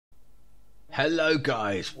Hello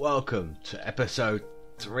guys, welcome to episode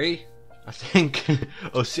 3, I think,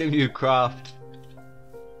 of sim-u-kraft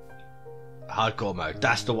hardcore mode.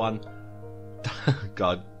 That's the one.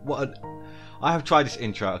 God, I have tried this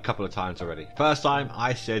intro a couple of times already. First time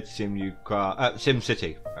I said sim-u-kraft, Sim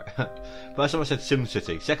City. First time I said Sim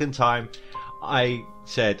City. Second time I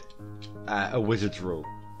said a wizard's rule.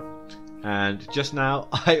 And just now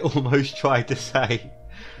I almost tried to say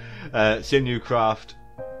sim-u-kraft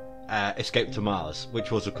Escape to Mars,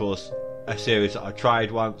 which was of course a series that I tried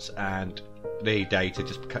once and the data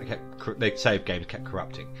just the save game kept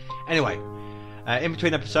corrupting. Anyway, in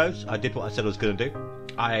between episodes I did what I said I was going to do.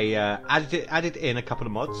 I added in a couple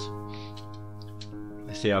of mods.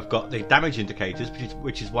 Let's see, I've got the damage indicators,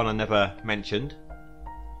 which is one I never mentioned.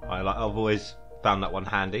 I've always found that one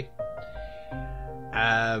handy.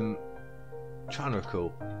 Trying to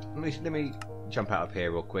recall. Let me jump out of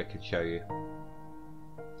here real quick and show you.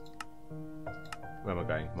 Where am I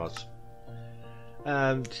going? Mods.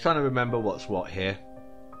 Just trying to remember what's what here.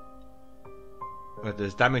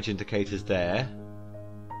 There's damage indicators there.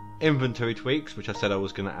 Inventory tweaks, which I said I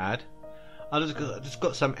was going to add. I just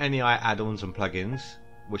got some NEI add-ons and plugins,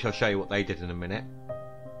 which I'll show you what they did in a minute.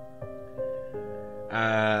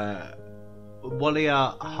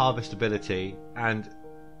 Walia harvestability, and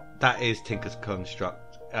that is Tinker's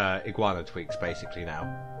Construct iguana tweaks basically now.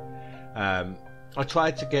 I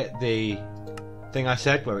tried to get the thing I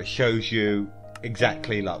said where it shows you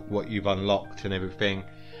exactly like what you've unlocked and everything,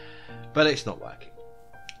 but it's not working.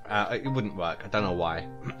 It wouldn't work. I don't know why.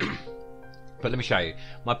 But let me show you.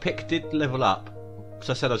 My pick did level up, because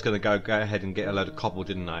I said I was going to go ahead and get a load of cobble,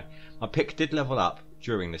 didn't I? My pick did level up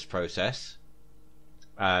during this process.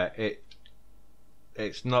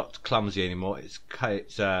 It's not clumsy anymore. It's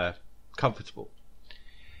comfortable,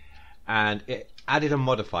 and it added a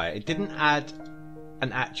modifier. It didn't add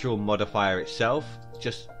an actual modifier itself,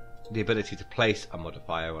 just the ability to place a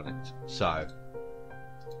modifier on it. So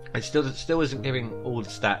it still isn't giving all the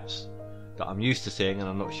stats that I'm used to seeing, and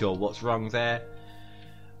I'm not sure what's wrong there.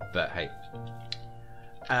 But hey,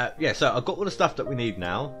 yeah. So I've got all the stuff that we need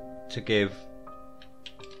now to give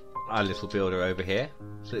our little builder over here.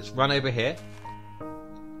 So let's run over here,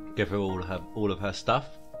 give her all of her stuff.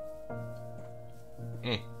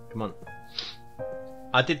 Come on.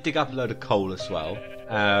 I did dig up a load of coal as well.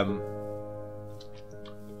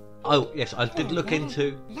 Oh yes, I did look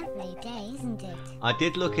into. Lovely day, isn't it? I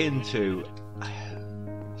did look into.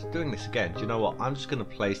 Doing this again. Do you know what? I'm just going to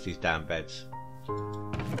place these damn beds.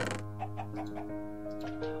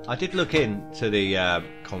 I did look into the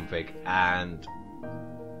config, and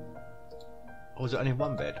was it only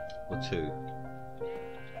one bed or two?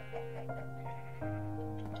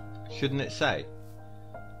 Shouldn't it say?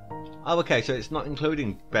 Oh, okay, so it's not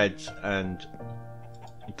including beds and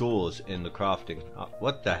doors in the crafting. Oh,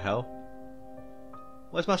 what the hell?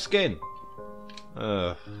 Where's my skin?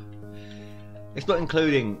 It's not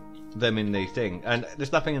including them in the thing, and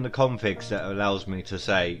there's nothing in the configs that allows me to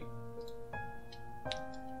say,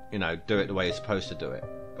 you know, do it the way you're supposed to do it.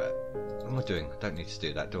 But what am I doing? I don't need to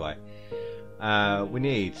do that, do I? We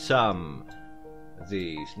need some of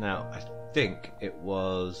these. Now, I think it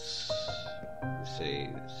was. Let's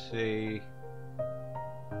see.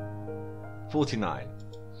 49.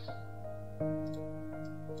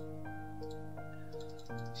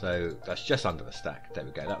 So that's just under a stack. There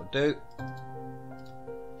we go. That will do.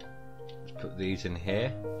 Let's put these in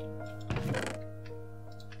here.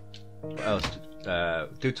 What else?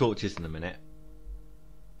 Do torches in a minute.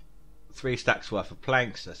 3 stacks worth of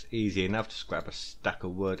planks. That's easy enough. Just grab a stack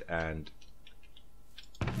of wood and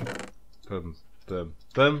boom, boom,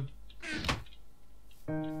 boom.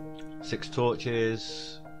 6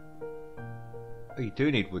 torches. Oh, you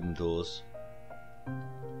do need wooden doors.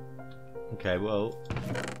 Okay, well,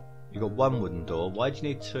 you got 1 wooden door. Why do you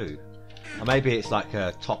need 2? Or maybe it's like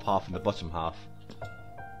a top half and the bottom half.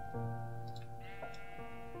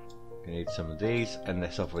 You need some of these,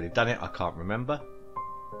 unless I've already done it. I can't remember.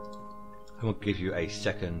 And we'll give you a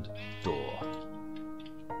second door.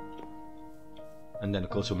 And then, of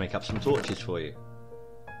course, we'll make up some torches for you.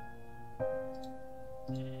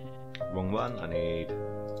 Wrong one. I need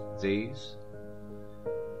these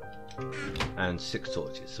and 6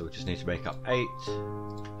 torches, so we just need to make up 8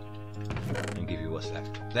 and give you what's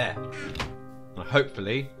left there. Now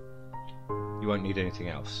hopefully you won't need anything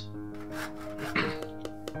else.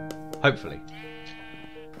 Hopefully.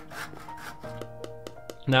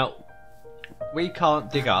 Now we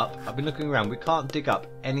can't dig up, I've been looking around, we can't dig up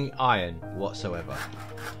any iron whatsoever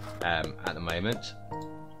at the moment.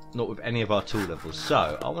 Not with any of our tool levels.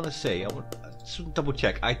 So I want to see. I want to double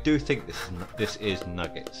check. I do think this is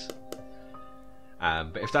nuggets.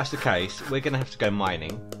 But if that's the case, we're going to have to go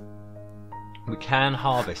mining. We can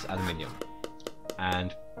harvest aluminium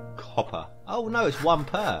and copper. Oh no, it's 1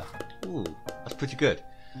 per. Ooh, that's pretty good.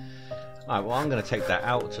 Alright, well I'm going to take that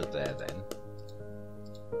out of there then.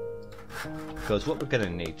 Because what we're going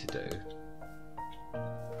to need to do...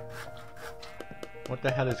 What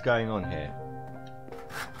the hell is going on here?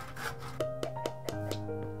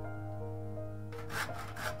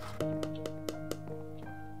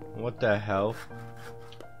 What the hell?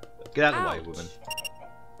 Get out of the way, woman.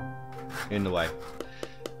 In the way.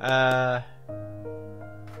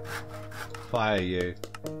 Fire you.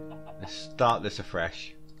 Let's start this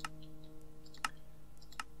afresh.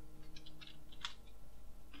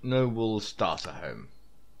 No wool starter home.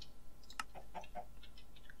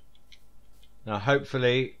 Now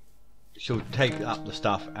hopefully she'll take up the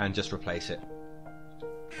stuff and just replace it.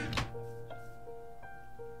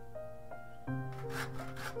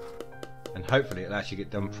 And hopefully it'll actually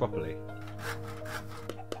get done properly.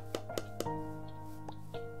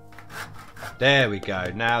 There we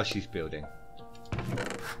go, now she's building.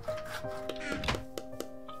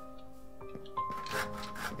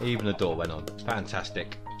 Even the door went on.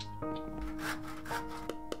 Fantastic.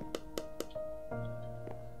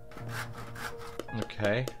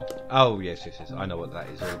 Okay. Oh yes, I know what that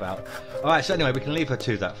is all about. Alright, so anyway, we can leave her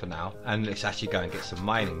to that for now, and let's actually go and get some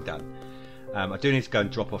mining done. I do need to go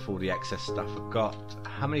and drop off all the excess stuff I've got.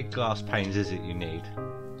 How many glass panes is it you need?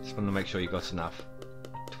 Just want to make sure you got enough.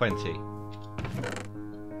 20.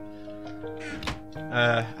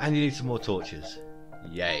 And you need some more torches.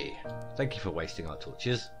 Yay. Thank you for wasting our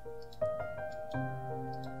torches.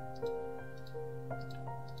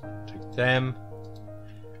 Take them.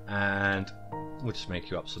 And we'll just make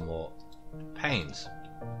you up some more panes.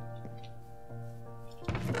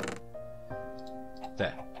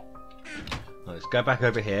 There. Now let's go back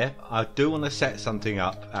over here. I do want to set something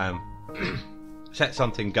up, set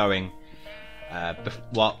something going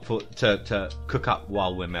to cook up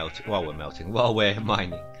while we're mining.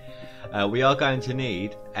 We are going to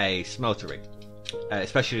need a smeltery,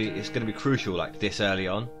 especially it's going to be crucial like this early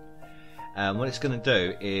on. What it's going to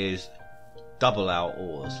do is double our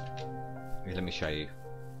ores. Here, let me show you.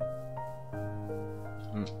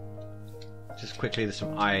 Just quickly, there's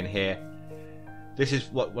some iron here. This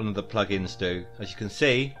is what one of the plugins do. As you can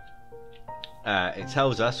see, it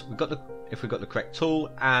tells us if we've got the correct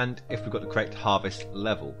tool and if we've got the correct harvest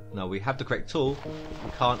level. Now we have the correct tool,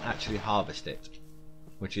 we can't actually harvest it,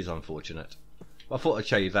 which is unfortunate. But I thought I'd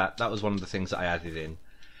show you that. That was one of the things that I added in.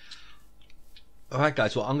 Alright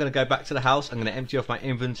guys, well I'm going to go back to the house. I'm going to empty off my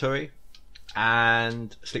inventory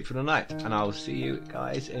and sleep for the night, and I'll see you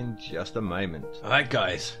guys in just a moment. Alright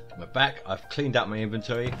guys, we're back. I've cleaned out my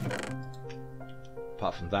inventory.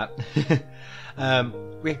 Apart from that, I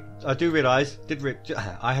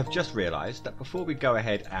have just realised that before we go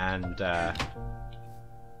ahead and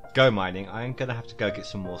go mining, I'm going to have to go get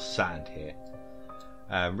some more sand here.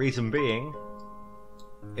 Reason being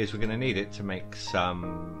is we're going to need it to make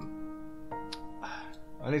some...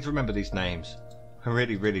 I need to remember these names. I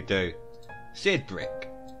really do. Seared brick.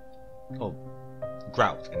 Or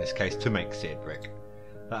grout in this case, to make seared brick.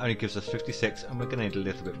 That only gives us 56, and we're going to need a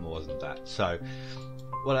little bit more than that. So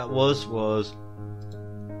what that was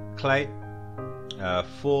clay,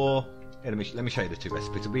 4. Yeah, let me show you the 2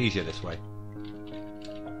 recipes. It'll be easier this way.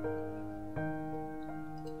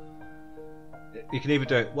 You can either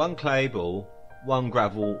do it 1 clay ball, 1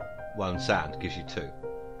 gravel, 1 sand, gives you 2.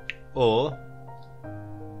 Or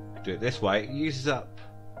do it this way. It uses up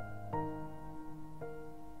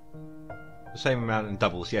the same amount in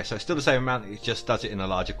doubles. Yeah, so it's still the same amount. It just does it in a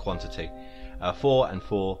larger quantity. 4 and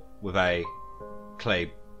 4 with a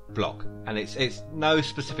clay block, and it's no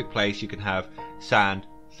specific place. You can have sand,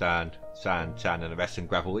 and the rest in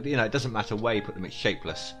gravel. You know, it doesn't matter where you put them. It's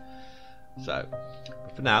shapeless. So,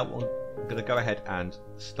 but for now, I'm going to go ahead and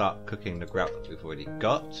start cooking the grout that we've already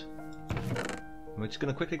got. And we're just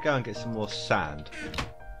going to quickly go and get some more sand.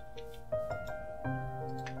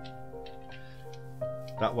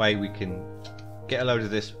 That way we can get a load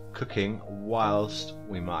of this cooking whilst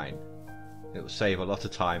we mine. It will save a lot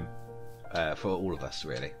of time for all of us,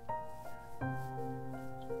 really.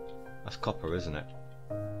 That's copper, isn't it?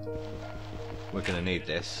 We're going to need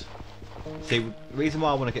this. See, the reason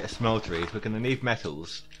why I want to get a smeltery is we're going to need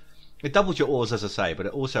metals. It doubles your ores, as I say, but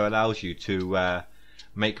it also allows you to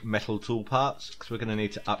make metal tool parts, because we're going to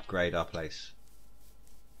need to upgrade our place.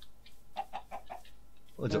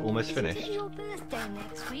 Is it almost finished? Is it your birthday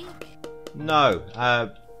next week? No,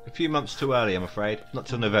 a few months too early, I'm afraid. Not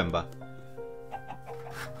till November.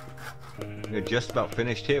 We're just about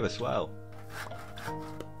finished here as well.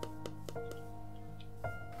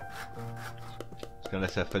 Gonna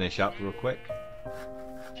let her finish up real quick.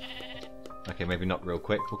 Okay, maybe not real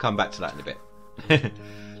quick. We'll come back to that in a bit.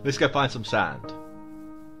 Let's go find some sand.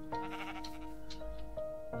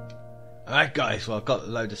 Alright guys, well I've got a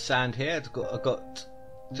load of sand here. I've got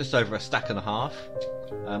just over a stack and a half.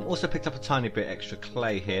 Also picked up a tiny bit extra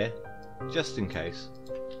clay here, just in case.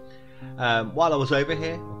 While I was over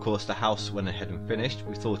here, of course the house went ahead and finished.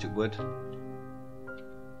 We thought it would.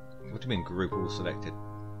 What do you mean group all selected?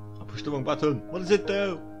 I pushed the wrong button. What does it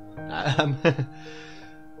do?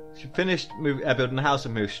 She finished building the house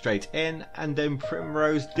and moved straight in, and then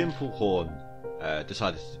Primrose Dimplehorn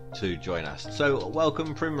decided to join us. So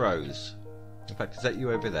welcome Primrose. In fact, is that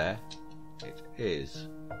you over there? It is.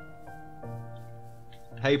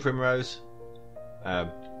 Hey Primrose. I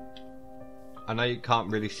know you can't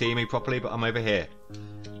really see me properly, but I'm over here.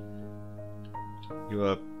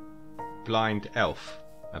 You're a blind elf,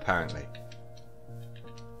 apparently.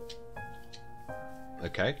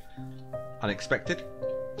 Okay. Unexpected.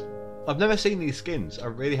 I've never seen these skins. I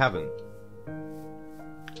really haven't.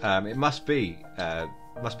 It must be the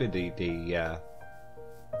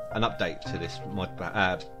an update to this mod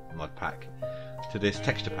pack, to this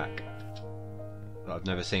texture pack that I've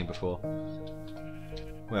never seen before.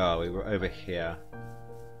 Where are we? We're over here.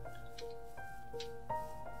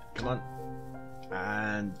 Come on.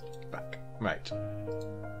 And back. Right. I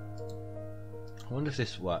wonder if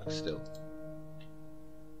this works still.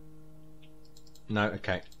 No,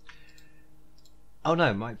 okay. Oh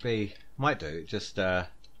no, might do. It just yeah,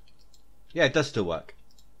 it does still work.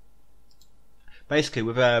 Basically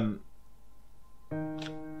with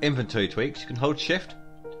inventory tweaks, you can hold shift,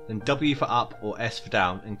 then W for up or S for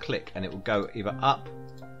down and click, and it will go either up,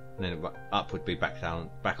 and then up would be back down,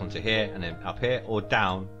 back onto here, and then up here, or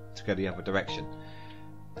down to go the other direction.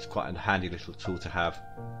 It's quite a handy little tool to have.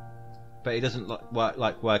 But it doesn't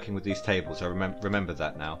like working with these tables. I remember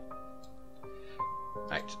that now.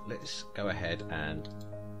 Right, let's go ahead and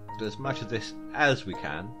do as much of this as we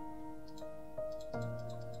can.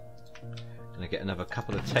 Gonna get another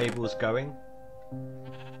couple of tables going.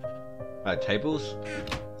 Tables.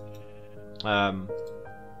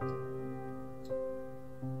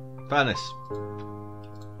 Furnace.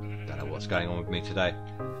 Don't know what's going on with me today.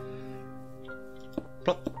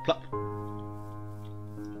 Plop, plop.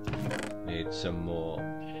 Need some more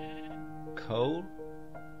coal.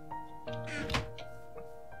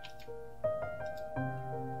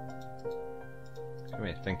 Come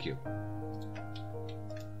here, thank you.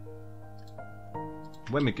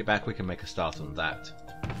 When we get back, we can make a start on that.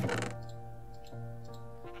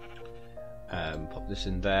 Pop this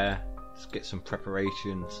in there. Let's get some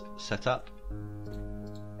preparations set up.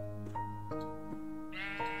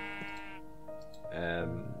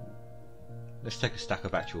 Let's take a stack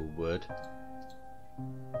of actual wood.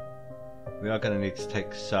 We are going to need to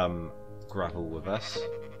take some gravel with us.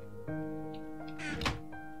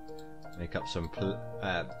 Make up some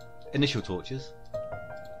initial torches.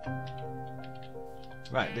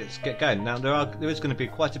 Right, let's get going. Now there is going to be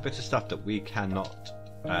quite a bit of stuff that we cannot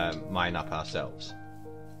mine up ourselves.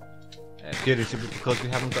 Purely simply because we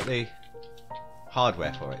haven't got the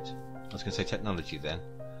hardware for it. I was going to say technology then.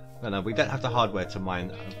 No, we don't have the hardware to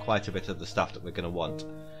mine quite a bit of the stuff that we're going to want.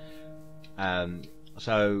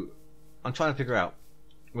 So I'm trying to figure out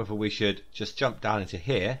whether we should just jump down into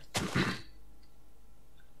here.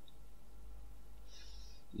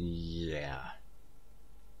 Yeah.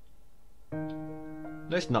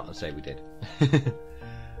 Let's not say we did.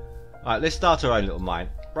 Alright, let's start our own little mine.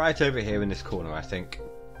 Right over here in this corner, I think.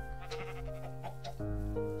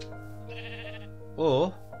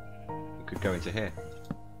 Or we could go into here.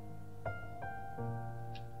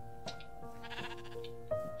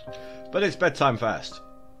 But it's bedtime first.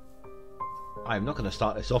 I'm not going to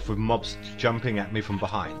start this off with mobs jumping at me from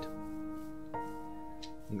behind.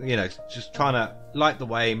 You know, just trying to light the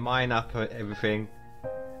way, mine up everything,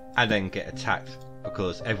 and then get attacked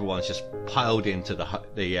because everyone's just piled into the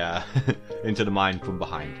into the mine from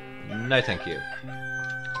behind. No, thank you.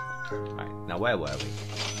 Right, now where were we?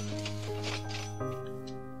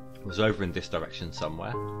 It was over in this direction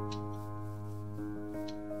somewhere.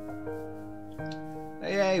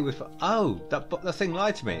 Yay! Oh, that thing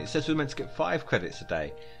lied to me. It says we were meant to get 5 credits a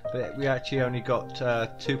day, but we actually only got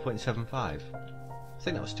 2.75. I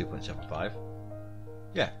think that was 2.75.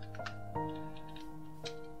 Yeah.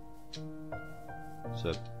 It's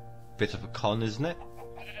a bit of a con, isn't it?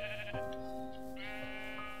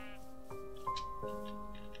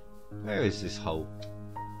 Where is this hole?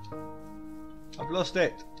 I've lost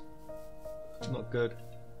it. Not good.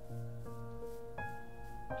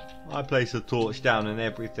 I place a torch down and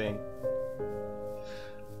everything.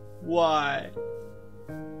 Why?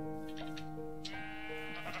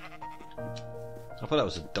 I thought that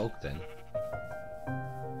was a dog then.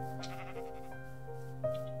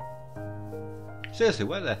 Seriously,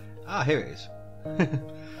 where the... Ah, here it is.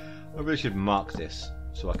 I really should mark this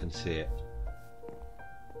so I can see it.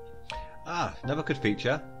 Ah, another good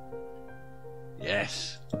feature.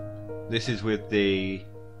 Yes. This is with the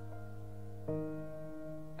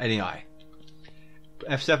NEI.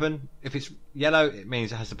 F7, if it's yellow, it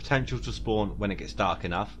means it has the potential to spawn when it gets dark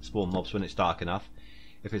enough. Spawn mobs when it's dark enough.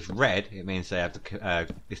 If it's red, it means they have the,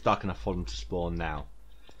 it's dark enough for them to spawn now.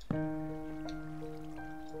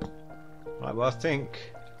 Right, well I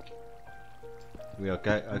think we are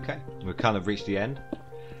okay. We've kind of reached the end.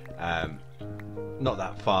 Not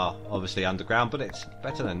that far, obviously underground, but it's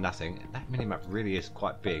better than nothing. That minimap really is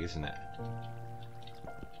quite big, isn't it?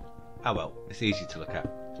 Oh well, it's easy to look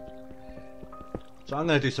at. So I'm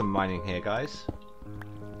going to do some mining here, guys.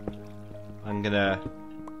 I'm going to...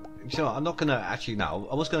 You know what, I'm not going to actually... No,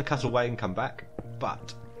 I was going to cut away and come back,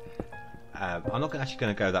 but... I'm not actually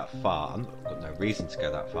going to go that far. I've got no reason to go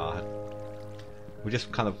that far. We're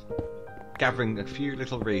just kind of gathering a few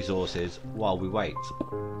little resources while we wait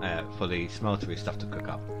for the smeltery stuff to cook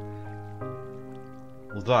up.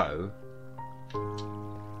 Although...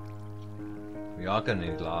 we are going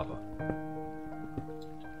to need lava.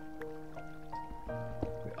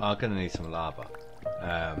 Are going to need some lava.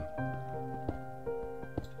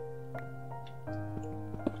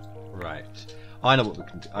 Right. I know what we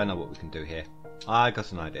can do. I know what we can do here. I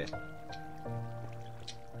got an idea.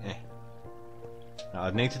 Now, I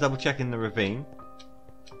need to double check in the ravine.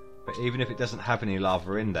 But even if it doesn't have any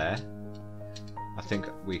lava in there, I think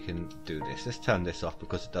we can do this. Let's turn this off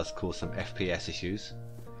because it does cause some FPS issues.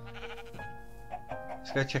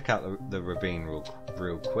 Let's go check out the ravine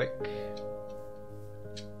real quick.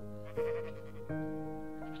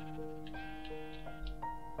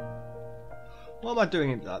 What am I doing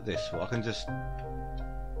it like this for? I can just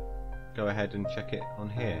go ahead and check it on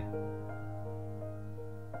here.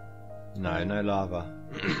 No, no lava.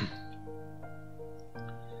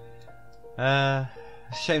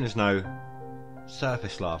 Shame there's no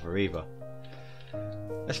surface lava either.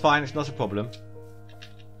 That's fine, it's not a problem.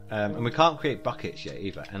 And we can't create buckets yet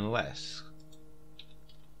either, unless...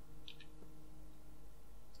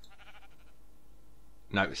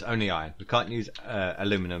 No, it's only iron. We can't use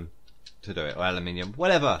aluminum to do it, or aluminium,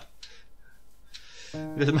 whatever.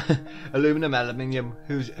 Aluminum, aluminium,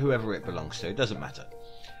 whoever it belongs to, it doesn't matter.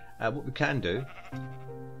 What we can do,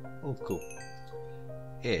 oh cool,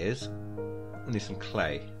 is we need some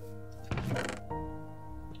clay.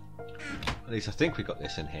 At least I think we got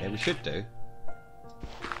this in here. We should do.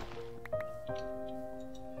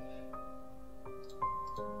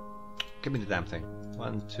 Give me the damn thing.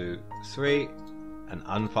 1, 2, 3, an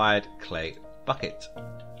unfired clay bucket.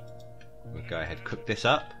 We'll go ahead and cook this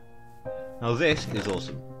up. Now this is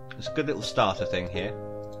awesome. It's a good little starter thing here.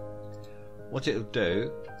 What it'll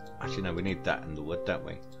do... Actually no, we need that in the wood, don't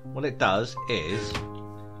we? What it does is...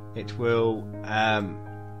 It will...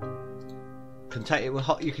 contain, it will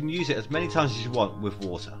hot, you can use it as many times as you want with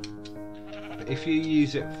water. But if you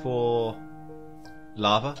use it for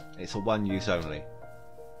lava, it's a one use only.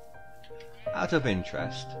 Out of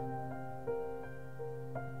interest...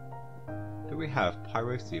 Do we have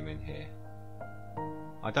pyrotheum in here?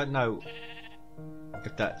 I don't know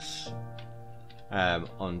if that's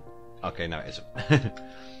on... Okay, no it isn't.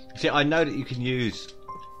 See, I know that you can use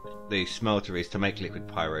the smelteries to make liquid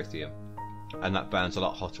pyrotheum, and that burns a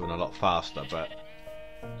lot hotter and a lot faster, but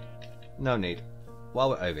no need. While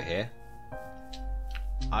we're over here,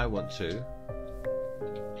 I want to...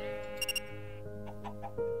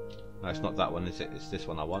 No, it's not that one, is it? It's this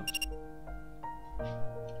one I want.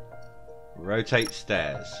 Rotate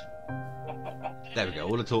stairs. There we go,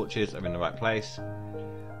 all the torches are in the right place.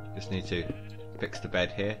 Just need to fix the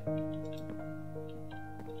bed here.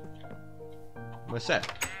 We're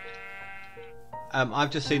set. I've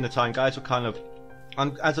just seen the time, guys. We're kind of...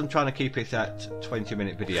 as I'm trying to keep it at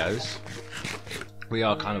 20-minute videos, we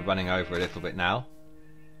are kind of running over a little bit now.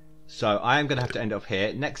 So I am going to have to end up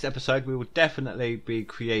here. Next episode we will definitely be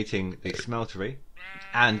creating the smeltery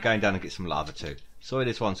and going down and get some lava too. Sorry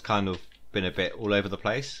this one's kind of been a bit all over the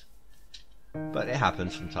place, but it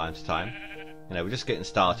happens from time to time. You know, we're just getting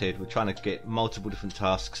started. We're trying to get multiple different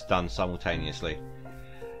tasks done simultaneously,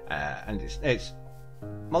 and it's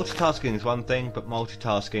multitasking is one thing, but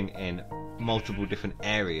multitasking in multiple different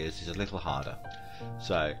areas is a little harder.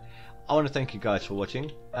 So I want to thank you guys for watching.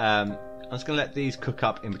 I'm just going to let these cook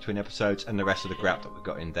up in between episodes and the rest of the grab that we've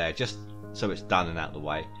got in there, just so it's done and out of the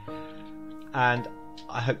way. And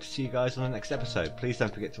I hope to see you guys on the next episode. Please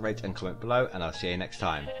don't forget to rate and comment below, and I'll see you next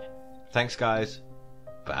time. Thanks guys.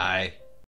 Bye.